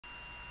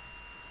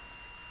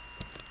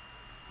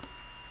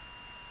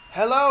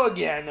Hello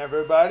again,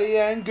 everybody,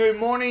 and good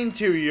morning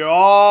to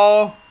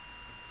y'all.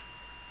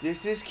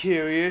 This is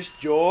Curious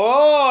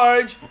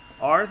George,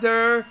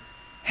 Arthur,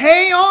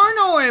 Hey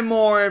Arnold, and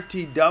more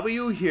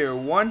FTW here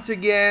once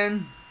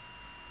again.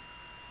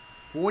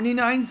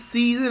 49th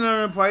season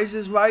of The Price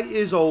is Right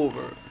is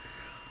over.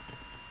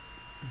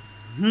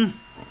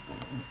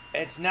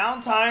 It's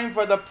now time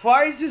for The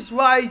Price is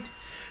Right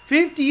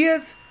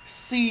 50th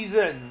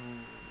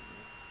season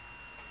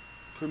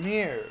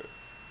premiere.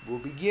 Will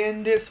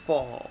begin this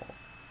fall.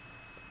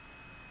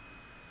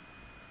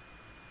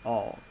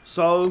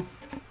 So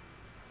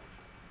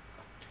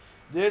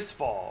this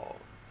fall,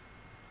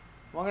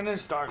 we're gonna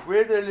start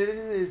with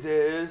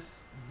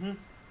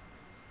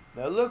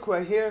now look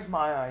right here's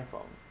my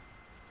iPhone.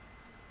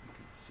 You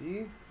can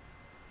see.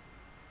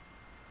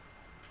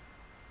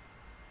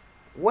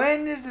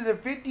 When is the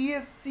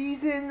 50th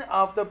season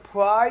of The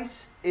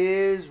Price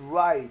is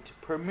Right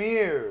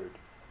premiered?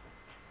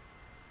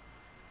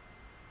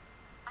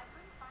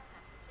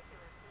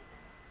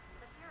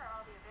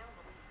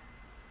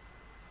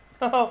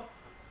 Oh,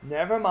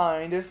 never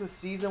mind. This is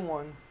season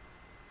 1.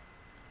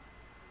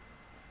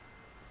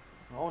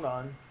 Hold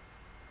on.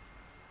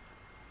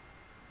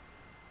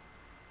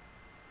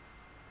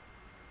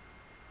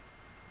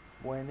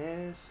 When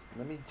is?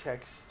 Let me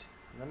text.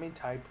 Let me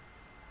type.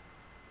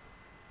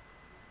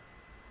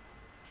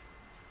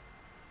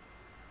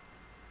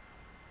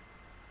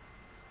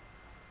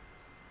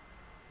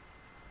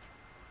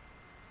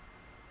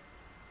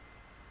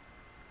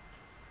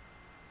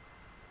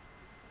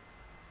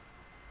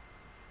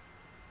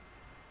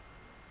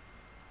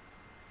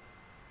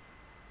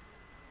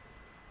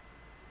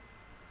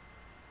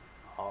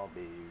 I'll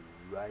be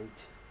right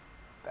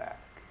back.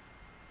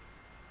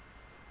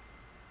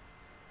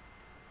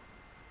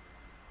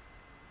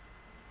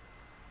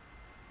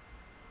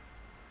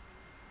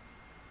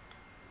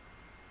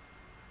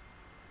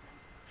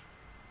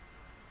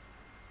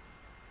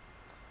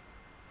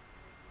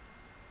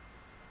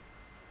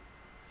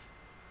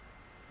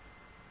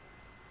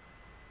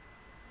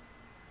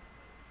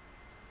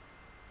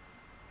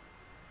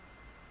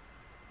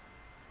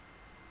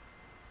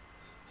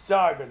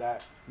 Sorry for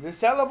that. To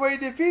celebrate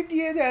the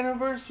 50th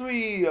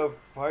anniversary of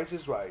Price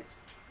is Right.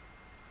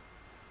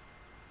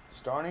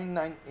 Starting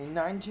in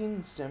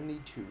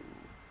 1972.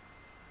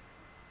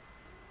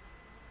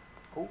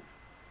 Oh.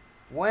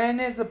 When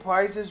is The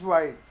Price is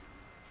Right?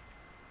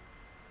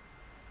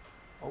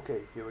 Okay,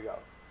 here we go.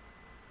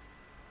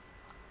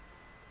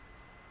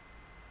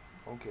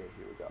 Okay,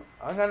 here we go.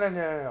 I'm gonna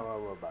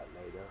know about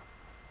later.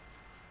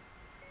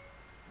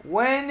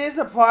 When is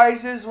The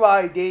Price is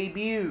Right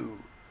debut?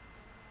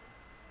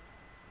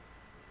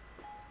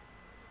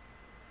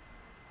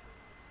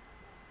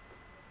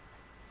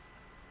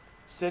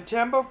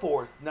 September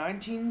 4th,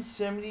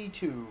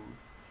 1972.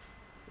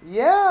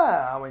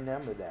 Yeah, I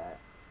remember that.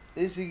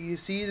 This you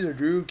see the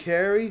Drew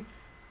Carey,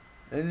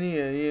 and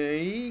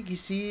you can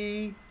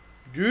see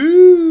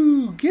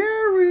Drew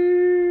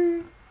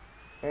Carey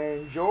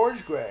and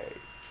George Gray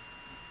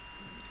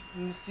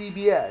in the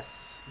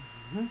CBS.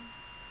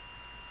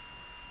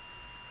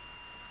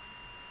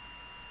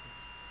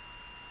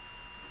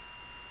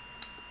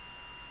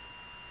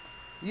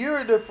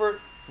 You're the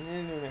first,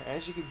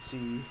 as you can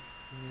see.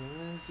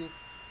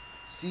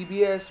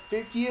 CBS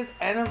 50th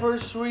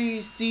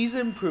anniversary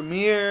season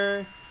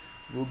premiere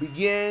will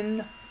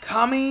begin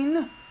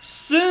coming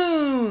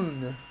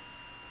soon.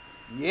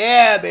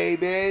 Yeah,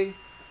 baby.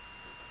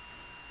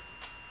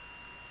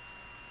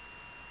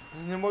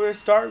 And then we're gonna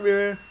start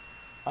with.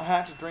 I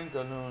have to drink a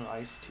little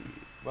iced tea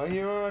right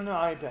here on the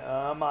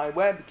iPad, my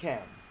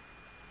webcam.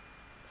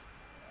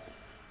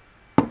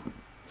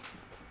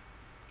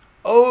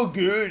 Oh,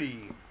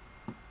 goody.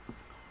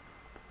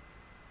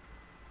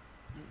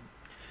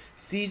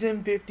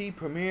 Season 50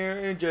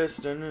 premiere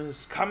Justin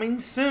is coming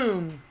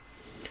soon.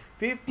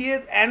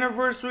 50th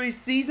anniversary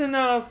season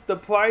of The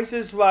Price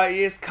is Right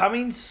is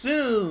coming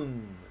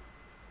soon.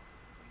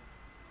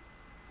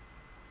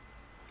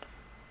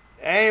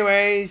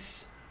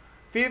 Anyways,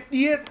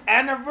 50th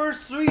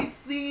anniversary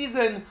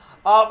season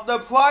of The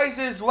Price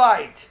is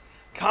Right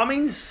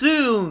coming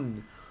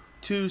soon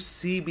to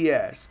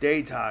CBS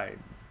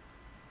daytime.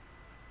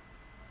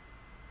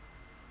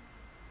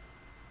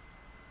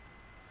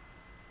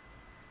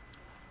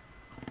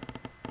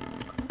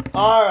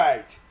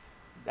 Alright,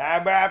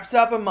 that wraps it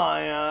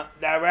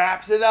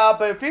up.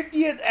 A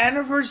 50th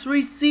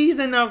anniversary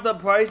season of The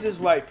Price is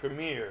Right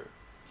premiere.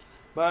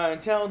 But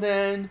until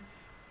then,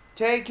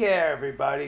 take care, everybody.